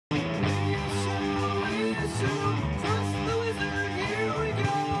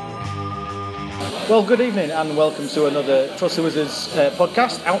Well, good evening and welcome to another Trust the Wizards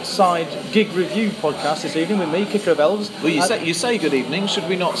podcast, outside gig review podcast this evening with me, Kicker of Elves. Well, you say good evening. Should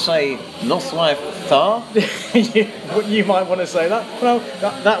we not say Nothlife Thar? You might want to say that. Well,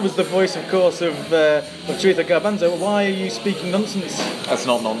 that was the voice, of course, of Trutha Garbanzo. Why are you speaking nonsense? That's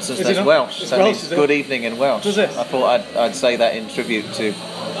not nonsense. Is That's it not? Welsh. It's That Welsh, means is it? good evening in Welsh. Does it? I thought I'd say that in tribute to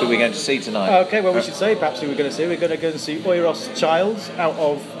who we're going to see tonight. Okay, well, we should say perhaps who we're going to see. We're going to go and see Oiros Childs out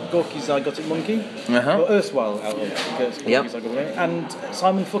of Gorky's Zygotic Monkey, or erstwhile out of Gorky's Zygotic Monkey, and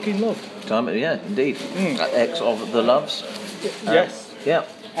Simon fucking Love. Simon, yeah, indeed. Ex of the Loves. Yes. Yeah.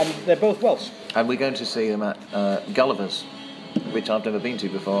 And they're both Welsh. And we're going to see them at Gulliver's, which I've never been to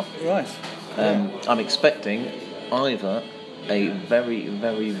before. Right. I'm expecting either a very,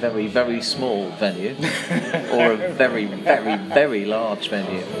 very, very, very small venue or a very, very, very large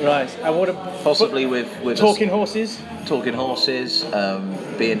venue. Right. And what possibly with talking horses? Talking horses,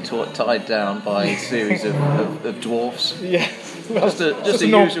 being tied down by a series of dwarfs. Yeah. Well, just a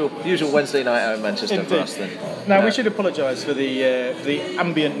usual Wednesday night out in Manchester. Indeed. For us then. Now we should apologise for the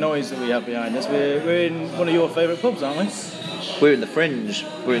ambient noise that we have behind us. We're in one of your favourite pubs, aren't we? We're in the Fringe.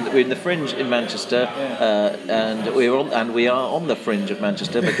 We're in the Fringe in Manchester, and we are on the Fringe of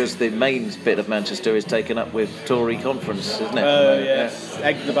Manchester because the main bit of Manchester is taken up with Tory conference, isn't it? Oh yes,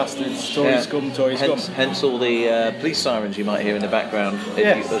 egg the bastards, Tory scum, Tory scum. Hence all the police sirens you might hear in the background,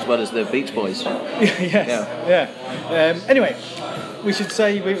 as well as the Beach Boys. Anyway, we should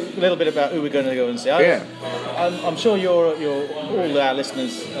say a little bit about who we're going to go and see. I'm sure all our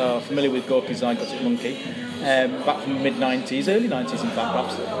listeners are familiar with Gorky's Zygotic Monkey. Back from the mid-90s, early 90s in fact,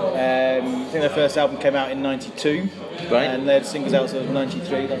 perhaps. I think their first album came out in 92, right. And they had singles out in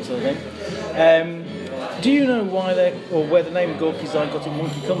 93, that sort of thing. Do you know why where the name Gorky's Zygotic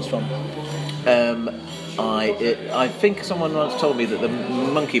Monkey comes from? I think someone once told me that the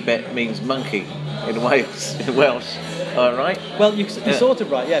monkey bit means monkey in Wales, in Welsh. All right. Well, you're sort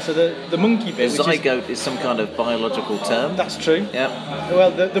of right. Yeah. So the monkey bit. Zygote is some kind of biological term. That's true. Yeah.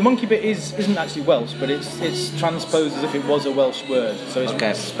 Well, the monkey bit isn't actually Welsh, but it's transposed as if it was a Welsh word. So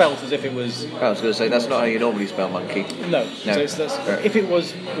it's spelt as if it was. I was going to say that's not how you normally spell monkey. No. So if it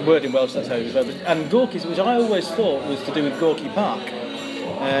was the word in Welsh, that's how it was spelled. And Gorky's, which I always thought was to do with Gorky Park.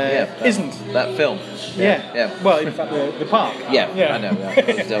 Isn't that film? Yeah. Well, in fact, the park. Yeah. I know.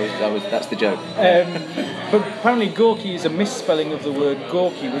 That's the joke. But apparently, Gorky is a misspelling of the word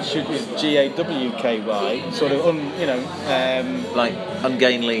Gorky, which is Gawky, sort of like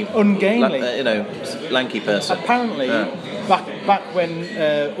ungainly. Lanky person. Apparently, back when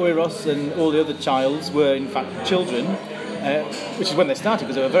Oiros and all the other childs were in fact children. Which is when they started,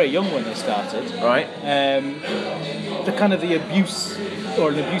 because they were very young when they started. Right. The kind of the abuse, or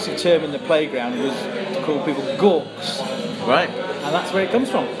an abusive term in the playground, was to call people gawks. Right. And that's where it comes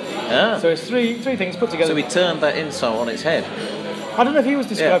from. Yeah. So it's three things put together. So we turned that insult on its head. I don't know if he was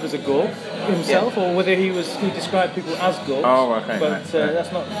described as a gawk himself, or whether he described people as gawks. Oh, okay. But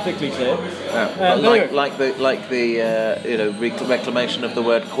that's not particularly clear. Yeah. Like the reclamation of the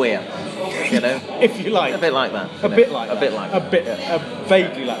word queer. If you like, a bit like that.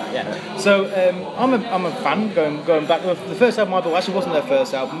 Vaguely like that. Yeah. So I'm a fan going back. The first album I bought actually wasn't their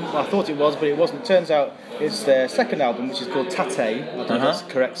first album. I thought it was, but it wasn't. It turns out it's their second album, which is called Tate. I don't know if that's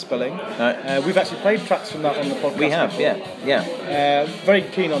the correct spelling. Right. We've actually played tracks from that on the podcast. We have, before. yeah. Very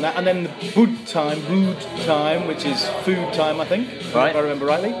keen on that. And then the Bood Time, which is food time, I think. Right. If I remember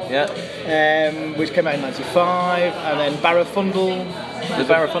rightly. Yeah. Which came out in '95, and then Barafundle. The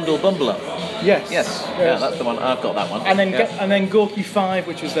Barafundle Bumbler. Yes. Yeah, that's the one. I've got that one. And then Gorky 5,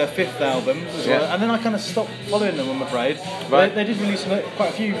 which was their fifth album as well. And then I kind of stopped following them, I'm afraid. Right. They did release quite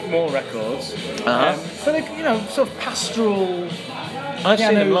a few more records. Uh-huh. But they, sort of pastoral. I've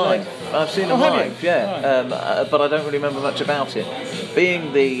seen them live. Have you? Yeah. Right. But I don't really remember much about it.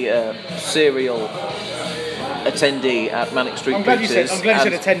 Being the serial attendee at Manic Street Preachers. I'm glad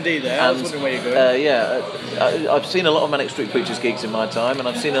you said attendee there. I was wondering where you're going. I've seen a lot of Manic Street Preachers gigs in my time, and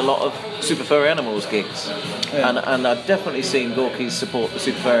I've seen a lot of Super Furry Animals gigs. Yeah. And I've definitely seen Gorky's support the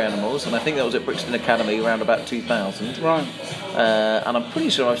Super Furry Animals, and I think that was at Brixton Academy around about 2000. Right. And I'm pretty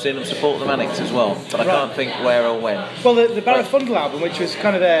sure I've seen them support the Manics as well, but I can't think where or when. Well, the Barafundle album, which was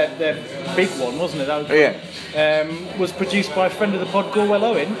kind of their big one, wasn't it? Was produced by a friend of the pod, Gorwell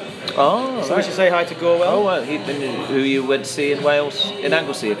Owen. Oh, so we should say hi to Gorwell. Oh, well, who you went to see in Wales, in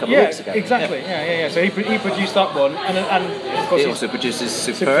Anglesey a couple of weeks ago. Exactly. Yeah. So he produced that one, and of course he also produces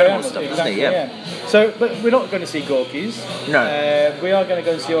Super Animal stuff, doesn't he? Yeah. So, but we're not going to see Gorky's. No. We are going to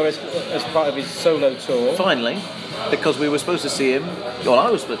go and see Oris as part of his solo tour. Finally. Because we were supposed to see him, well,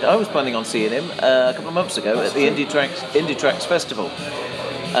 I was planning on seeing him a couple of months ago at the Indie Tracks Festival.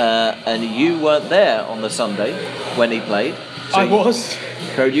 and you weren't there on the Sunday when he played. So I was.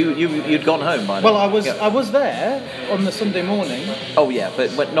 So you'd gone home by then. Well, I was there on the Sunday morning. Oh yeah,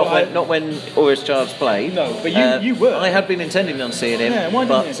 but not when Oris Charles played. No, but you were. I had been intending on seeing him. Yeah, why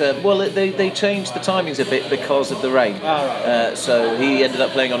didn't you? Well, they changed the timings a bit because of the rain. Oh, right. So he ended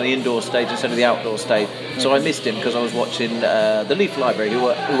up playing on the indoor stage instead of the outdoor stage. So I missed him because I was watching the Leaf Library, who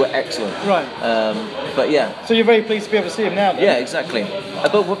were excellent. Right. But yeah. So you're very pleased to be able to see him now, then? Yeah, exactly.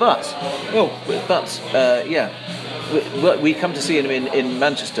 Yeah. We come to see him in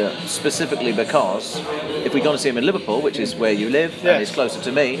Manchester specifically because if we'd gone to see him in Liverpool, which is where you live and is closer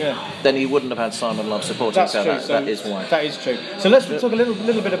to me, then he wouldn't have had Simon Love supporting. That's true. That is why. That is true. So let's talk a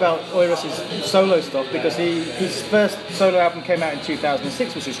little bit about Oiros's solo stuff, because his first solo album came out in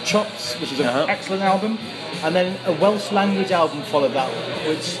 2006, which was Chops, which is an excellent album, and then a Welsh language album followed that,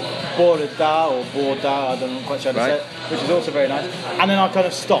 which Bore Da or Borda, I don't know quite sure how to say it, which is also very nice. And then I kind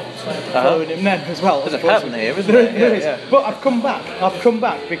of stopped following him then as well. There's a pattern here, isn't there? There is. But I've come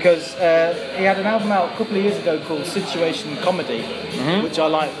back because he had an album out a couple of years ago called Situation Comedy, which I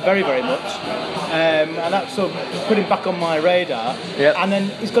like very, very much. And that sort of put him back on my radar. Yep. And then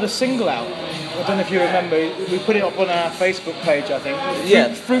he's got a single out. I don't know if you remember, we put it up on our Facebook page, I think.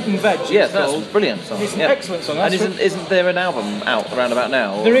 Fruit and Veg. Yeah, that's a brilliant song. It's an excellent song. And isn't there an album out around about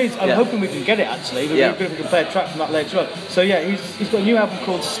now? Or? There is. I'm hoping we can get it actually. We're going to play a track from that later on. So yeah, he's got a new album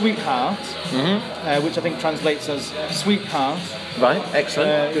called Sweetheart, which I think translates as Sweetheart. Right,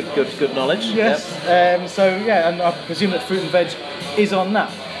 excellent. Good knowledge. Yes. Yep. And I presume that Fruit and Veg is on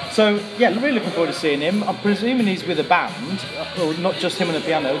that. So yeah, really looking forward to seeing him. I'm presuming he's with a band, or not just him and the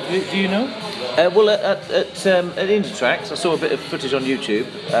piano. Do you know? Well, at Indie Tracks, I saw a bit of footage on YouTube,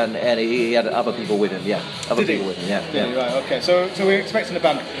 and he had other people with him. Yeah, other people with him. Yeah. Right. Okay. So we're expecting a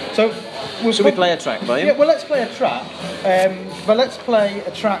band. So should we play a track by him? Yeah. Well, let's play a track. But let's play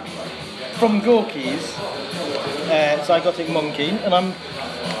a track from Gorky's Zygotic Monkey, and I'm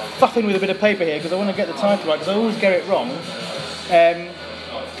faffing with a bit of paper here because I want to get the title right, because I always get it wrong.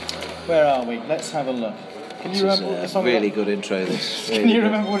 Where are we? Let's have a look. Can you remember what the song really good intro, this. Can you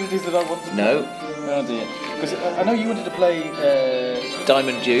remember what it is that I wanted to play? No. Oh dear. Because I know you wanted to play...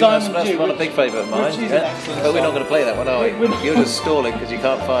 Diamond Dew. That's one a big favourite of mine. But we're not going to play that one, are we? You're just stalling because you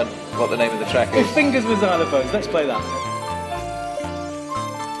can't find what the name of the track is. Fingers with xylophones. Let's play that.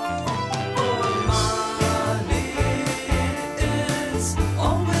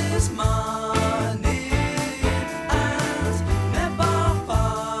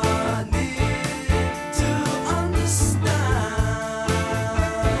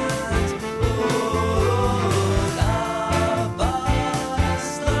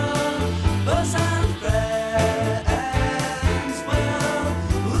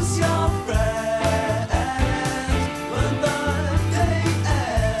 Who's your friend?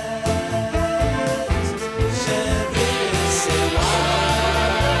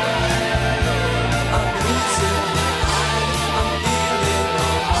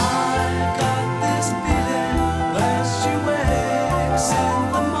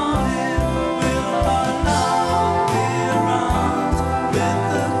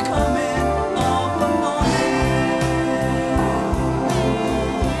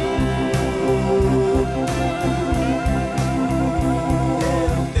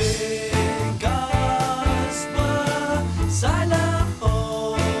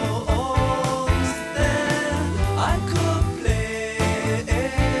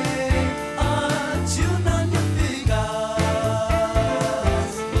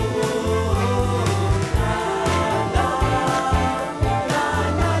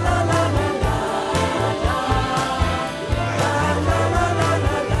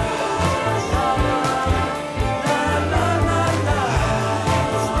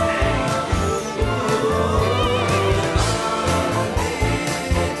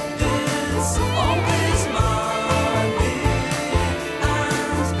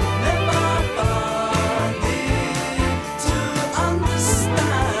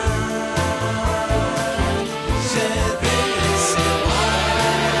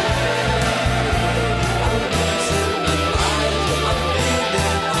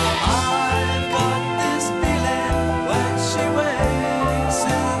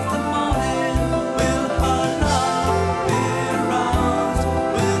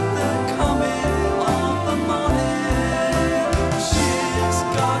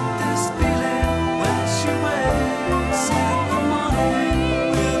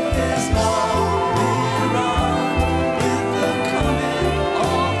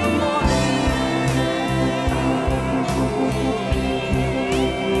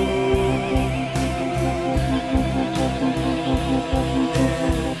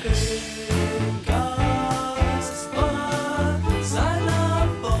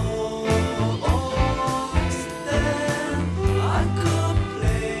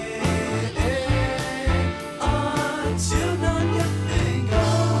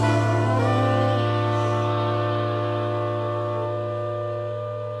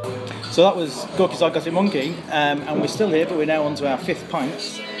 So that was Gorky's I Got It Monkey, and we're still here, but we're now on to our 5th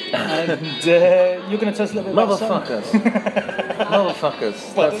pint. And you're going to tell us a little bit about the song.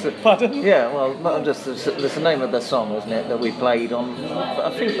 Motherfuckers. Pardon? Yeah, well, that's the name of the song, isn't it, that we played on, I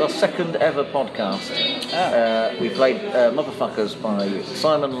think, our second ever podcast. We played Motherfuckers by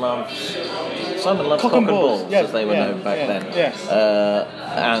Simon Love's Cock and Balls, yes, as they were known back then. Yes.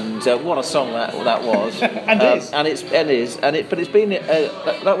 And what a song that was. And it's been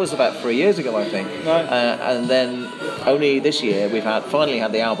that was about 3 years ago, I think. Right. And then only this year we've finally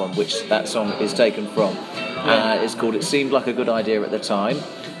had the album which that song is taken from. It's called It Seemed Like a Good Idea at the Time.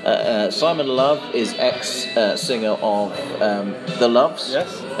 Simon Love is ex-singer of The Loves,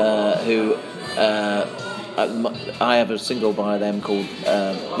 yes. Who I have a single by them called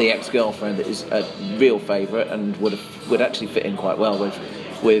The Ex-Girlfriend that is a real favourite and would actually fit in quite well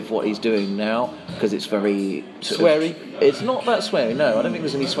with what he's doing now, because it's very sweary. It's not that sweary, no. I don't think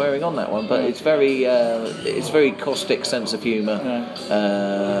there's any swearing on that one, but it's very caustic sense of humour.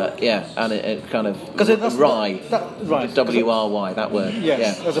 And it kind of wry, W-R-Y, that word.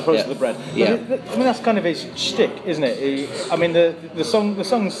 Yes, as opposed to the bread. Yeah. I mean, that's kind of his shtick, isn't it? I mean, the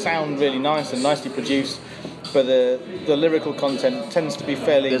songs sound really nice and nicely produced, but the lyrical content tends to be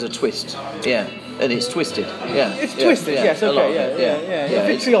fairly... There's a twist, and it's twisted, It's twisted, yes, okay, yeah.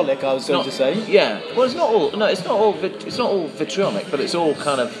 Vitriolic, I was going to say. Yeah, well, it's not all vitriolic, but it's all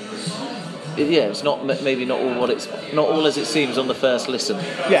kind of... it's not maybe not all as it seems on the first listen.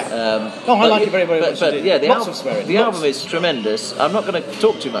 Yeah. I like it very, very much. But the album is tremendous. I'm not going to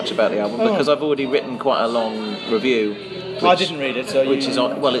talk too much about the album because I've already written quite a long review. I didn't read it, so it's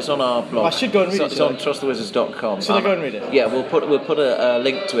on our blog. I should go and read it. It's on trustthewizards.com. Should I go and read it? Yeah, we'll put a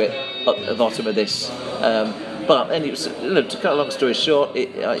link to it at the bottom of this. But anyway, to cut a long story short,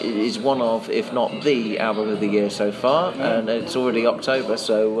 it is one of, if not the album of the year so far, and it's already October,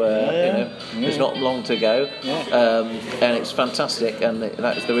 so there's not long to go, and it's fantastic, and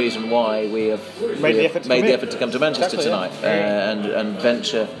that's the reason why we have made the effort to come to Manchester tonight and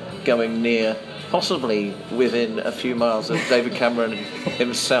venture going near. Possibly within a few miles of David Cameron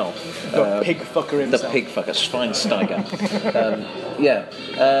himself. The pig fucker himself. The pig fucker, Schweinsteiger.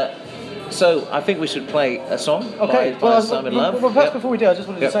 So I think we should play a song by Simon Love. Well, perhaps before we do, I just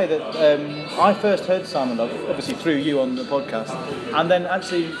wanted to say that I first heard Simon Love, obviously through you on the podcast, and then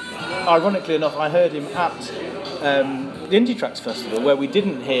actually, ironically enough, I heard him at the Indie Tracks Festival, where we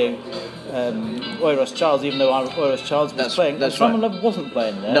didn't hear Oiros Charles, even though Oiros Charles was playing. Simon Love wasn't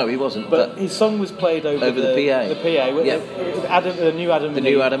playing there. No, he wasn't. But his song was played over the PA. The PA, the new Adam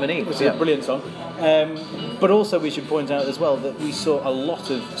and Eve. Which is a brilliant song. But also we should point out as well that we saw a lot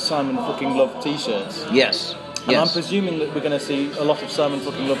of Simon fucking Love t-shirts. Yes. And I'm presuming that we're going to see a lot of Simon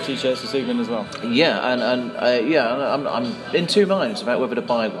fucking Love t-shirts this evening as well. Yeah, I'm in two minds about whether to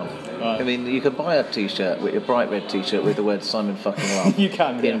buy one. Right. I mean, you can buy a t-shirt, a bright red t-shirt with the word Simon fucking Love you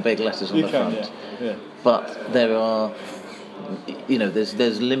can, in big letters on the front. Yeah. But there are,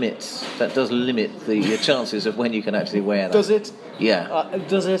 there's limits. That does limit your chances of when you can actually wear that. Does it? Yeah.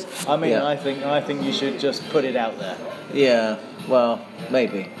 Does it? I mean, I think you should just put it out there. Yeah. Well,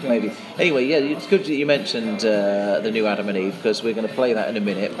 maybe. Anyway, it's good that you mentioned the new Adam and Eve, because we're going to play that in a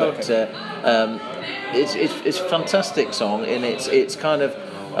minute. But it's a fantastic song, and it's kind of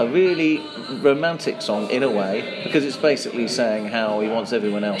a really romantic song in a way, because it's basically saying how he wants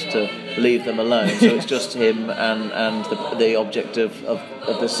everyone else to leave them alone. So it's just him and the object of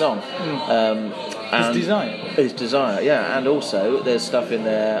the song. His desire, yeah. And also there's stuff in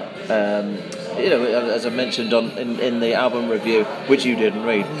there, as I mentioned in the album review, which you didn't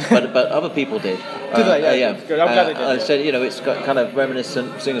read, but other people did. Did they? Yeah. Good. I'm glad they did. I said, it's got kind of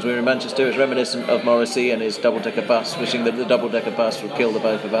reminiscent, seeing as we're in Manchester, it's reminiscent of Morrissey and his double-decker bus, wishing that the double-decker bus would kill the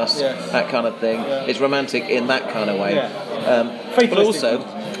both of us, that kind of thing. Yeah. It's romantic in that kind of way. Yeah. But also,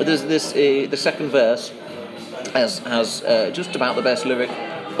 there's this, the second verse has just about the best lyric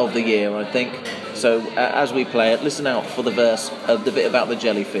of the year, I think. So as we play it, listen out for the verse, the bit about the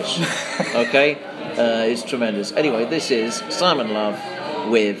jellyfish. Okay? It's tremendous. Anyway, this is Simon Love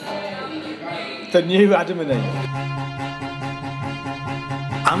with the new Adam and Eve.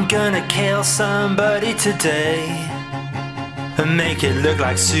 I'm gonna kill somebody today and make it look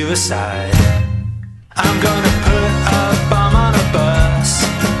like suicide. I'm gonna put a bomb on a bus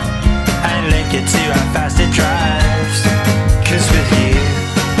and link it to how fast it drives. 'Cause with you,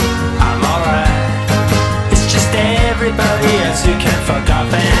 I'm alright. It's just everybody else who can fuck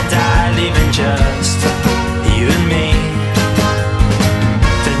off and die, leaving just you and me.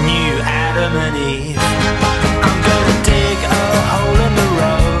 The new Adam and Eve. I'm gonna dig a hole in the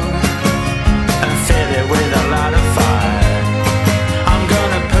road and fill it with a lot of fire. I'm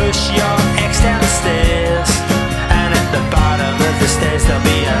gonna push your there'll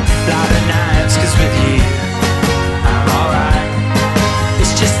be a lot of knives, 'cause with you, I'm alright.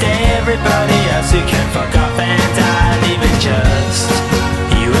 It's just everybody else who can fuck off and die, leaving just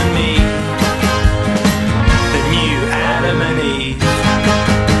you and me, the new Adam and Eve.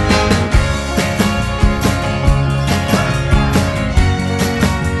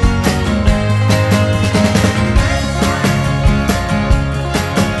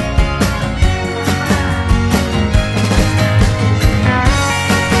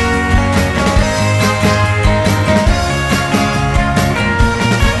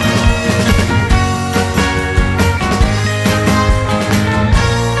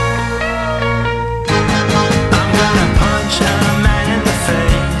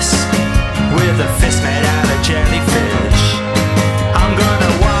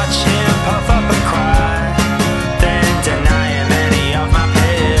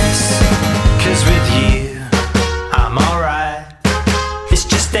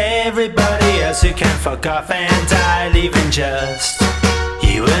 Who can fuck off and die, leaving just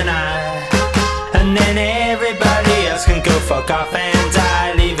you and I. And then everybody else can go fuck off and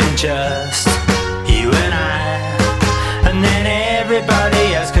die, leaving just you and I. And then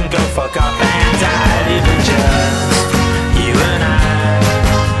everybody else can go fuck off and die, leaving just you and I.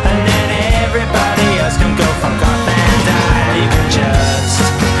 And then everybody else can go fuck off and die, leaving just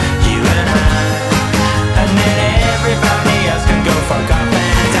you and I. And then everybody else can go fuck off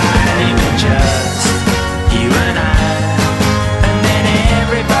and die, leaving just you and I. And then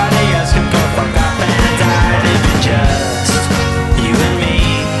everybody else can go fuck off and die, leaving just you and me.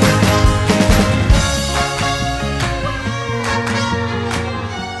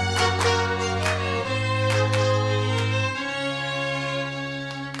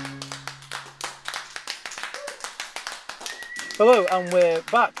 Hello, and we're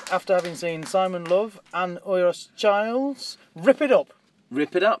back after having seen Simon Love and Euros Childs. Rip It Up.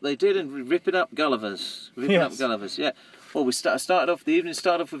 Rip It Up, they did, and Rip It Up Gullivers. Rip It Up Gullivers, yeah. Well, we started off, the evening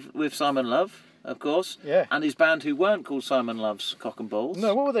started off with Simon Love, of course. Yeah. And his band, who weren't called Simon Love's Cock and Balls.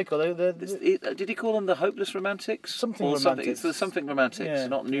 No, what were they called? Did he call them the Hopeless Romantics? Something or Romantics. It's the Something Romantics, Yeah,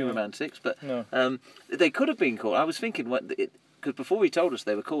 not New yeah. Romantics, but No. they could have been called. I was thinking, because before he told us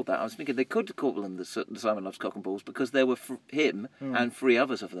they were called that, I was thinking they could call them the Simon Love's Cock and Balls because there were him and 3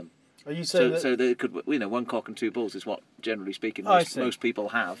 others of them. Are you saying so they could, one cock and 2 balls is what, generally speaking, most people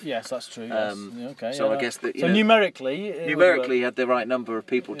have. Yes, that's true. Yes. Okay. So I guess that numerically, he had the right number of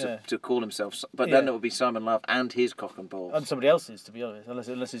people to call himself, but then it would be Simon Love and his Cock and Balls, and somebody else's, to be honest,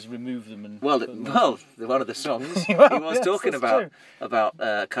 unless he's removed them and. Well, one of the songs he was talking about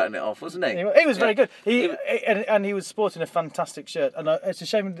cutting it off, wasn't he? He was very good. And he was sporting a fantastic shirt, and it's a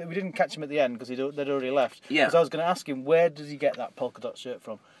shame that we didn't catch him at the end because they'd already left. Yeah. Because I was going to ask him, where does he get that polka dot shirt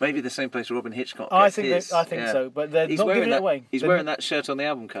from? Maybe the same place Robin Hitchcock gets I think his. so, but they're not giving it away. He's wearing that shirt on the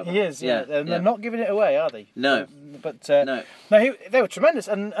album cover. He is, yeah. They're not giving it away, are they? No. But no, they were tremendous.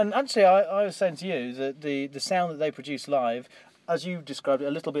 And actually, I was saying to you that the sound that they produced live, as you described it,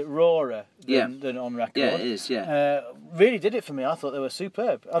 a little bit rawer than on record. Yeah, it is, yeah. Really did it for me. I thought they were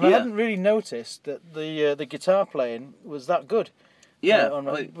superb. And I hadn't really noticed that the guitar playing was that good. Yeah,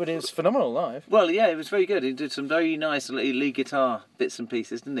 but it was phenomenal live. Well, yeah, it was very good. He did some very nice lead guitar bits and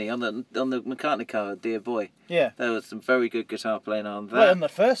pieces, didn't he? On the McCartney cover, Dear Boy. Yeah, there was some very good guitar playing on that. Well, and the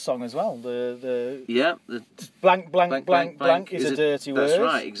first song as well. The blank blank blank blank is a dirty word. That's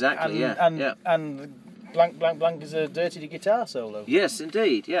right, exactly. And blank blank blank is a dirty guitar solo. Yes,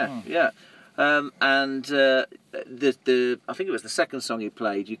 indeed. Yeah, yeah. And I think it was the second song he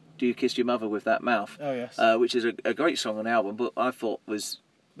played, Do You Kiss Your Mother With That Mouth? Oh yes. Which is a great song on the album, but I thought was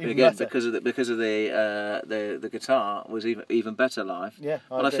even because of the guitar was even better live. Yeah,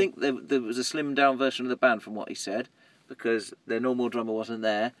 I think there was a slimmed down version of the band from what he said, because their normal drummer wasn't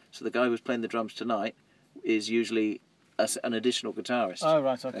there, so the guy who was playing the drums tonight is usually an additional guitarist. Oh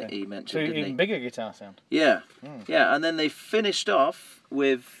right, okay. He mentioned, so didn't even bigger guitar sound. Yeah, yeah, and then they finished off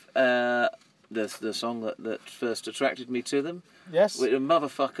with. The song that first attracted me to them. Yes. With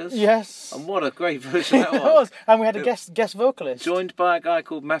Motherfuckers. Yes. And what a great version that was. It was. And we had a guest vocalist. Joined by a guy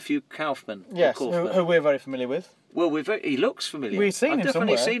called Matthew Kaufman. Yes, who we're very familiar with. Well, he looks familiar. We've seen him somewhere. I've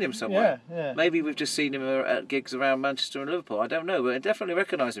definitely seen him somewhere. Yeah. Maybe we've just seen him at gigs around Manchester and Liverpool. I don't know, but I definitely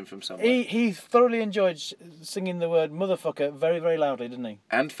recognise him from somewhere. He thoroughly enjoyed singing the word motherfucker very, very loudly, didn't he?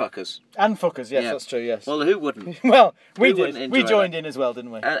 And fuckers. And fuckers, yes, that's true, yes. Well, who wouldn't? Well, we did. We joined in as well,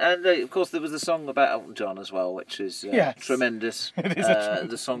 didn't we? And of course, there was the song about Elton John as well, which is tremendous. It is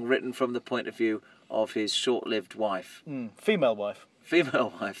the song written from the point of view of his short-lived wife. Female wife.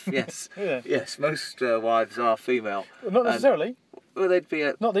 Female wife, yes. Yeah. Yes, most wives are female. Well, not necessarily. Well, they'd be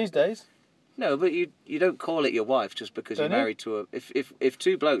not these days. No, but you don't call it your wife just because you're married to a. If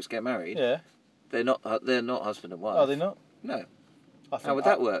two blokes get married, they're not husband and wife. Are they not? No. How would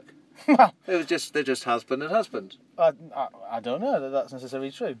that work? Well, they're just husband and husband. I don't know that that's necessarily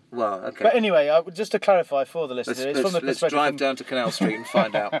true. Well, okay. But anyway, just to clarify for the listeners, it's from the let's drive down to Canal Street and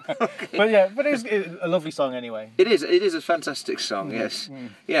find out. But it's a lovely song anyway. It is a fantastic song. Yes.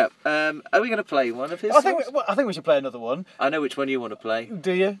 Yeah. Are we going to play one of his? I think we should play another one. I know which one you want to play.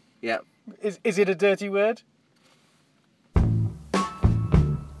 Do you? Yeah. Is it a dirty word?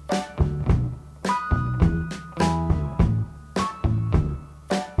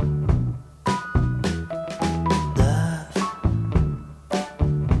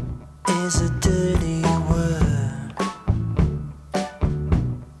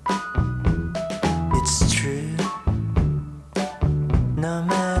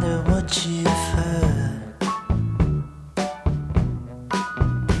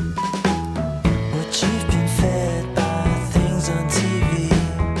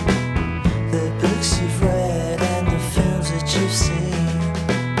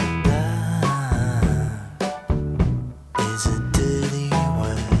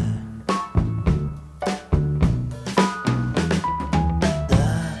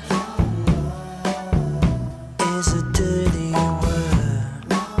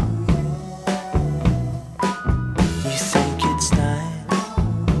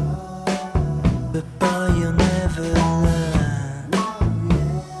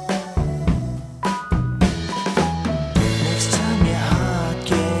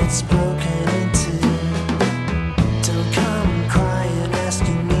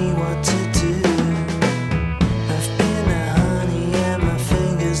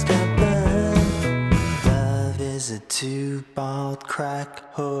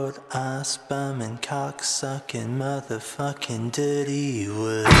 Sperm and cock sucking motherfucking dirty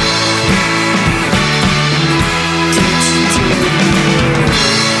word.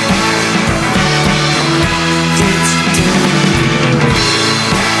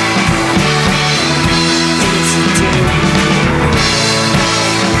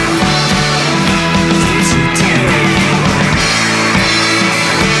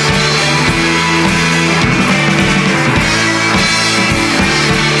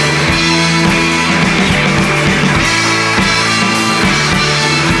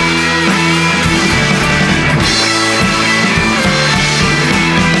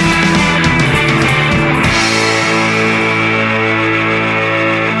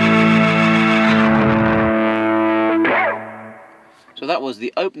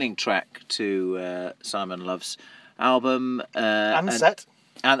 The opening track to Simon Love's album and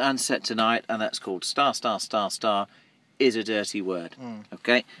Set Tonight, and that's called Star Star Star Star Is a Dirty Word.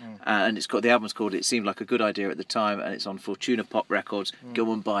 Okay, and the album's called It Seemed Like a Good Idea at the Time, and it's on Fortuna Pop Records.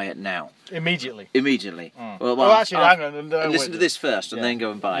 Go and buy it now. Immediately. Well, actually, hang on. Listen to this first, and then go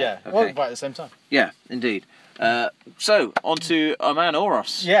and buy it. Yeah, okay. We'll buy it at the same time. Yeah, indeed. So on to our man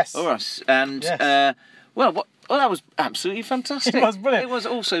Oros. Yes. Oros, and Well, that was absolutely fantastic. It was brilliant. It was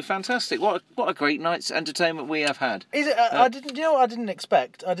also fantastic. What a great night's entertainment we have had. Is it? I didn't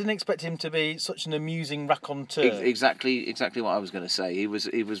expect him to be such an amusing raconteur. Exactly what I was going to say. He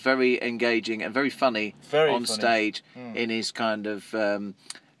was very engaging and very funny on stage in his kind of.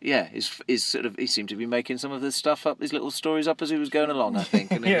 He seemed to be making some of this stuff up, his little stories up as he was going along, I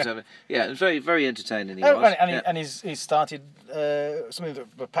think. And it was very, very entertaining. He's started something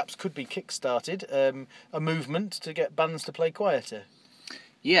that perhaps could be kick-started, a movement to get bands to play quieter.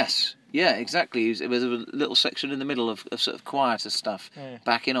 Yes, yeah, exactly. It was a little section in the middle of sort of quieter stuff,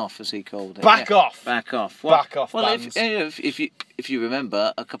 backing off, as he called it. Back off. Well, bands. If you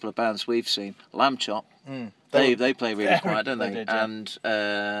remember, a couple of bands we've seen, Lamb Chop. They play really quiet, don't they? Did, and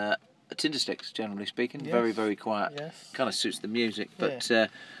Tindersticks, generally speaking, very, very quiet. Yes. Kind of suits the music, but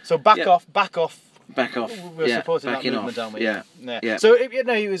so back off. We're supporting that movement, aren't we? Yeah. So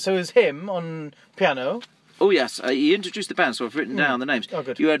it was him on piano. Oh yes, he introduced the band, so I've written down the names. Oh,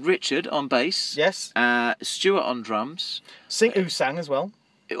 good. You had Richard on bass. Yes. Stuart on drums. Who sang as well.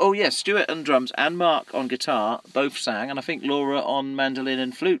 Oh yes, Stuart on drums and Mark on guitar both sang, and I think Laura on mandolin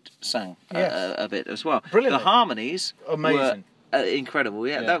and flute sang a bit as well. Brilliant. The harmonies amazing, were incredible.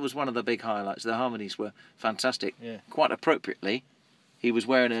 Yeah, that was one of the big highlights. The harmonies were fantastic. Yeah. Quite appropriately, he was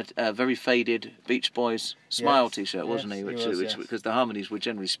wearing a very faded Beach Boys Smile T-shirt, wasn't he? Which because the harmonies were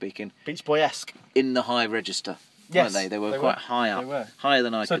generally speaking Beach Boy-esque in the high register. Yes, weren't they? They were quite high up, higher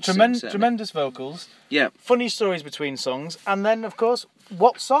than I could sing. So tremendous vocals. Yeah. Funny stories between songs, and then of course,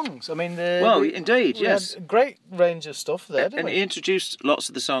 what songs? I mean, indeed, yes. Had a great range of stuff there, didn't we? He introduced lots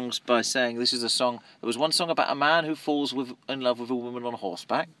of the songs by saying this is a song. There was one song about a man who falls in love with a woman on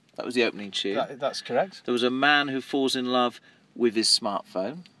horseback. That was the opening tune. That's correct. There was a man who falls in love with his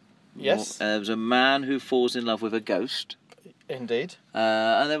smartphone. Yes. There was a man who falls in love with a ghost. Indeed.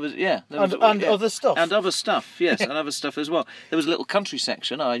 And there was, other stuff. And other stuff, yes, and other stuff as well. There was a little country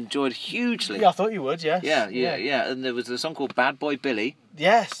section I enjoyed hugely. Yeah, I thought you would, yes. Yeah. And there was a song called Bad Boy Billy.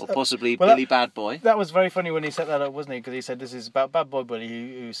 Yes. Or possibly Billy Bad Boy. That was very funny when he set that up, wasn't he? Because he said this is about Bad Boy Billy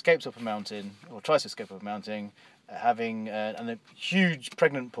who escapes up a mountain, or tries to escape up a mountain, having a huge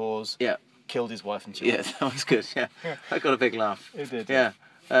pregnant pause. Yeah. Killed his wife and children. Yeah, that was good, yeah. I got a big laugh. It did. Yeah.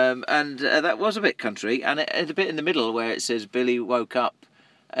 And that was a bit country, and a bit in the middle where it says Billy woke up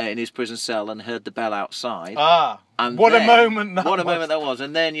in his prison cell and heard the bell outside. And what a moment that was. What a moment that was.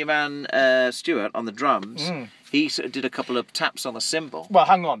 And then your man Stuart on the drums, he sort of did a couple of taps on a cymbal. Well,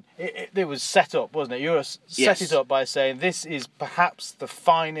 hang on. It was set up, wasn't it? You set it up by saying this is perhaps the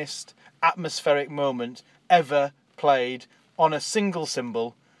finest atmospheric moment ever played on a single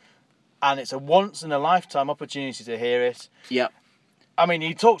cymbal, and it's a once-in-a-lifetime opportunity to hear it. Yeah. I mean,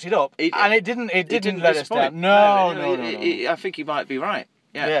 he talked it up, and it didn't let us down. No. I think you might be right.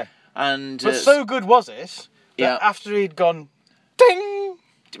 Yeah. But so good was it that after he'd gone, ding.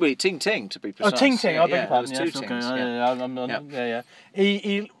 Wait, ting ting to be precise. Oh, ting ting. I beg your pardon. There was two tings.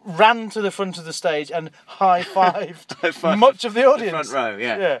 He ran to the front of the stage and high-fived much of the audience. The front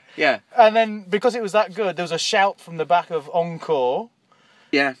row. Yeah. And then because it was that good, there was a shout from the back of encore.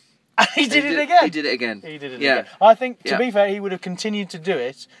 Yeah. And he did it again. He did it again. I think, to be fair, he would have continued to do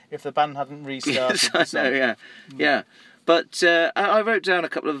it if the band hadn't restarted. Yes, I know, yeah. But I wrote down a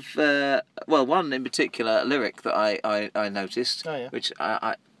couple of, one in particular, a lyric that I noticed, which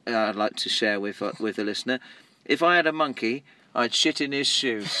I'd like to share with the listener. If I had a monkey, I'd shit in his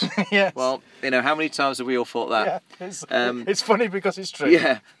shoes. Yes. Well, how many times have we all thought that? Yeah, it's funny because it's true.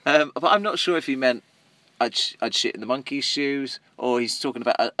 Yeah, but I'm not sure if he meant I'd shit in the monkey's shoes, or he's talking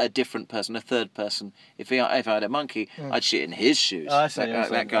about a different person, a third person. If I had a monkey, I'd shit in his shoes. I see,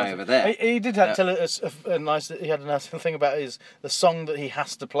 that guy over there. He did tell us a nice. He had a nice thing about the song that he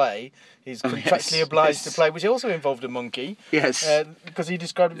has to play. He's contractually obliged to play, which also involved a monkey. Yes. Because he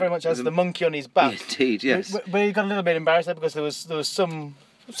described it very much as the monkey on his back. Indeed, yes. But he got a little bit embarrassed there because there was some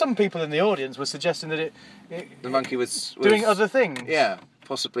people in the audience were suggesting that the monkey was doing other things. Yeah,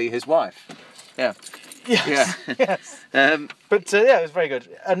 possibly his wife. Yeah. Yes. Yeah. Yes. But it was very good.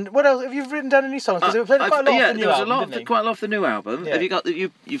 And what else have you written down? Any songs? Because they played quite a lot of the new album. Quite a lot of the new album. Yeah. Have you got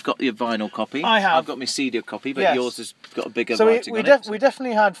you've got your vinyl copy? I have. I've got my CD copy, but yours has got a bigger so writing on it. We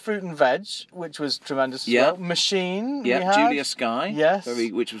definitely had Fruit and Veg, which was tremendous as well. Machine. Yeah. Julia Sky. Yes.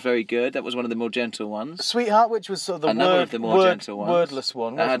 Which was very good. That was one of the more gentle ones. Sweetheart, which was sort of another of the more gentle ones. Wordless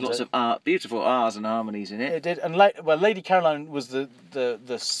one. That had lots of beautiful R's and harmonies in it. It did. And Lady Caroline was the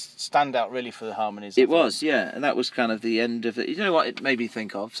standout really for the harmonies. It was, yeah, and that was kind of the end of it. You know what it made me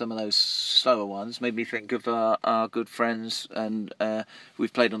think of? Some of those slower ones made me think of our good friends, and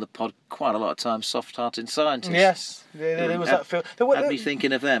we've played on the pod quite a lot of times, Soft Hearted Scientists. Yes, there was that feel. Had me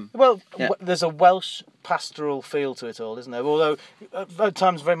thinking of them. Well, there's a Welsh pastoral feel to it all, isn't there? Although at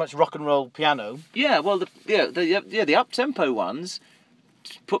times very much rock and roll piano. Yeah, well, the up tempo ones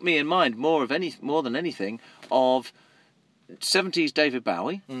put me in mind more than anything of 70s David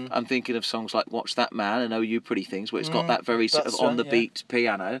Bowie. I'm thinking of songs like Watch That Man and Oh You Pretty Things, where it's got that very sort of on the beat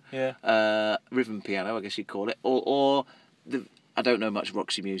piano, rhythm piano, I guess you'd call it, or I don't know much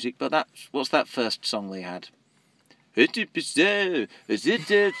Roxy Music, but what's that first song they had? It's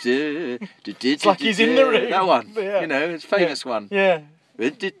like he's in the room. That one, it's a famous one. Yeah.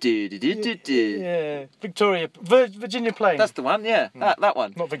 Virginia Plain. That's the one, that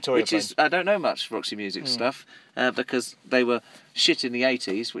one. Not Victoria Plain. I don't know much Roxy Music stuff, because they were shit in the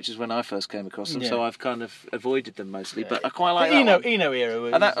 80s, which is when I first came across them, so I've kind of avoided them mostly, but I quite like that one. Eno era.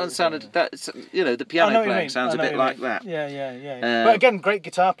 And that one sounded, the piano playing sounds a bit like that. Yeah. But again, great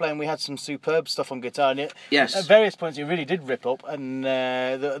guitar playing. We had some superb stuff on guitar, and at various points he really did rip up, and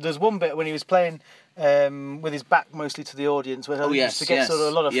there's one bit when he was playing with his back mostly to the audience, where he used to get sort of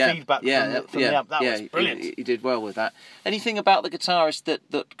a lot of feedback from the amp. That was brilliant. He did well with that. Anything about the guitarist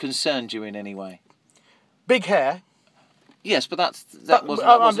that concerned you in any way? Big hair. Yes, but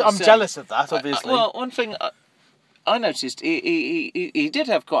I'm jealous of that, obviously. Well, one thing I noticed, he did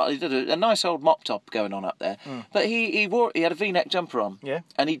have a nice old mop top going on up there, but he had a V-neck jumper on,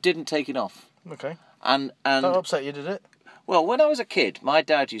 and he didn't take it off. Okay. And that upset you, did it? Well, when I was a kid, my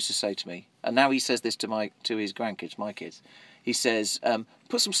dad used to say to me, and now he says this to his grandkids, my kids. He says,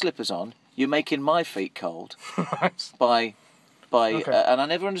 "Put some slippers on. You're making my feet cold." by and I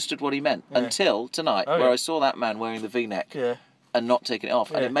never understood what he meant until tonight, where I saw that man wearing the V-neck. Yeah. and not taking it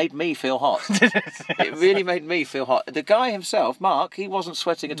off, and it made me feel hot. It really made me feel hot. The guy himself, Mark, he wasn't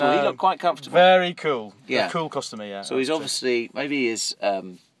sweating at all. He looked quite comfortable. Very cool. Yeah. A cool customer, yeah. So he's obviously, maybe he is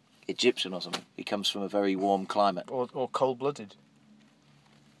Egyptian or something. He comes from a very warm climate. Or cold-blooded.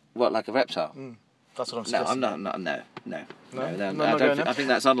 What, like a reptile? That's what I'm suggesting. No, I'm not. No. I think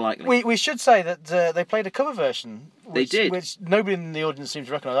that's unlikely. We should say that they played a cover version. They did. Which nobody in the audience seemed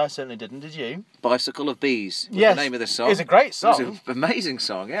to recognise. I certainly didn't. Did you? Bicycle of Bees was yes. the name of the song. It's a great song. It's an amazing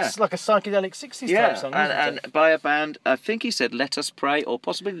song, yeah. It's like a psychedelic 60s type song, isn't it? by a band, I think he said Let Us Pray, or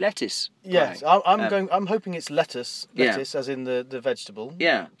possibly Lettuce. Yes, I'm hoping it's lettuce as in the vegetable.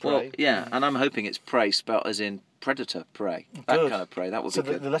 Yeah, Pray. and I'm hoping it's prey spelt as in predator prey. That Good. kind of prey. That would So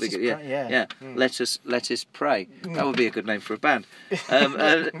be good. the lettuce pray, yeah. Lettuce Pray. That would be a good name for a band. Well,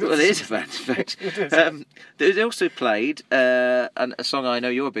 it is a band, in fact. It is. They also played a song I know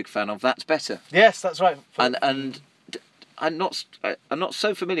you're a big fan of. That's Better. Yes, that's right. And I'm not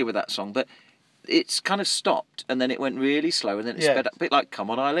so familiar with that song, but it's kind of stopped and then it went really slow and then it sped up, a bit like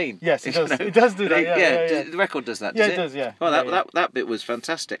Come On Eileen. Yes, it does. It does do that. Yeah. The record does that. Yeah, does it does. Yeah. Well, that bit was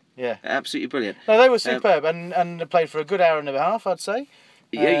fantastic. Yeah, absolutely brilliant. No, they were superb and they played for a good hour and a half, I'd say.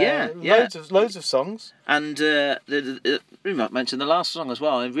 Loads of songs. And we might mention the last song as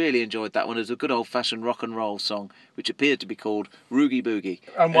well. I really enjoyed that one. It was a good old-fashioned rock and roll song, which appeared to be called Roogie Boogie.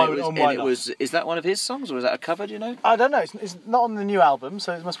 And why not? Is that one of his songs, or is that a cover? Do you know? I don't know. It's not on the new album,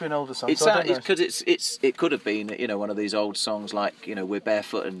 so it must be an older song. It could have been, one of these old songs like We're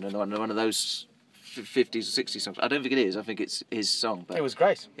Barefoot and one of those 50s or 60s songs. I don't think it is. I think it's his song. But it was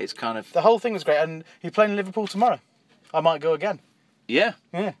great. It's kind of the whole thing was great, and he's playing in Liverpool tomorrow. I might go again. Yeah.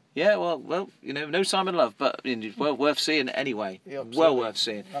 Well, no Simon Love, but well worth seeing anyway. Yeah, well worth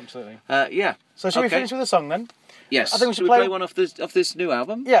seeing. Absolutely. Yeah. So shall we finish with a song then? Yes. I think we should play one off this new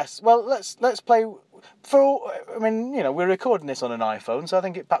album. Yes. Well, let's play. We're recording this on an iPhone, so I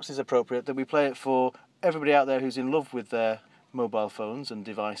think it perhaps is appropriate that we play it for everybody out there who's in love with their mobile phones and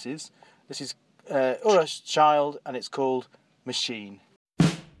devices. This is Ura's Child, and it's called Machine.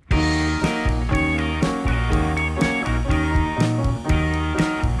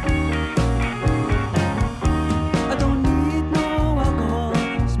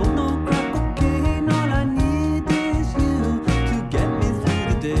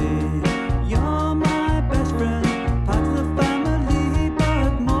 Day.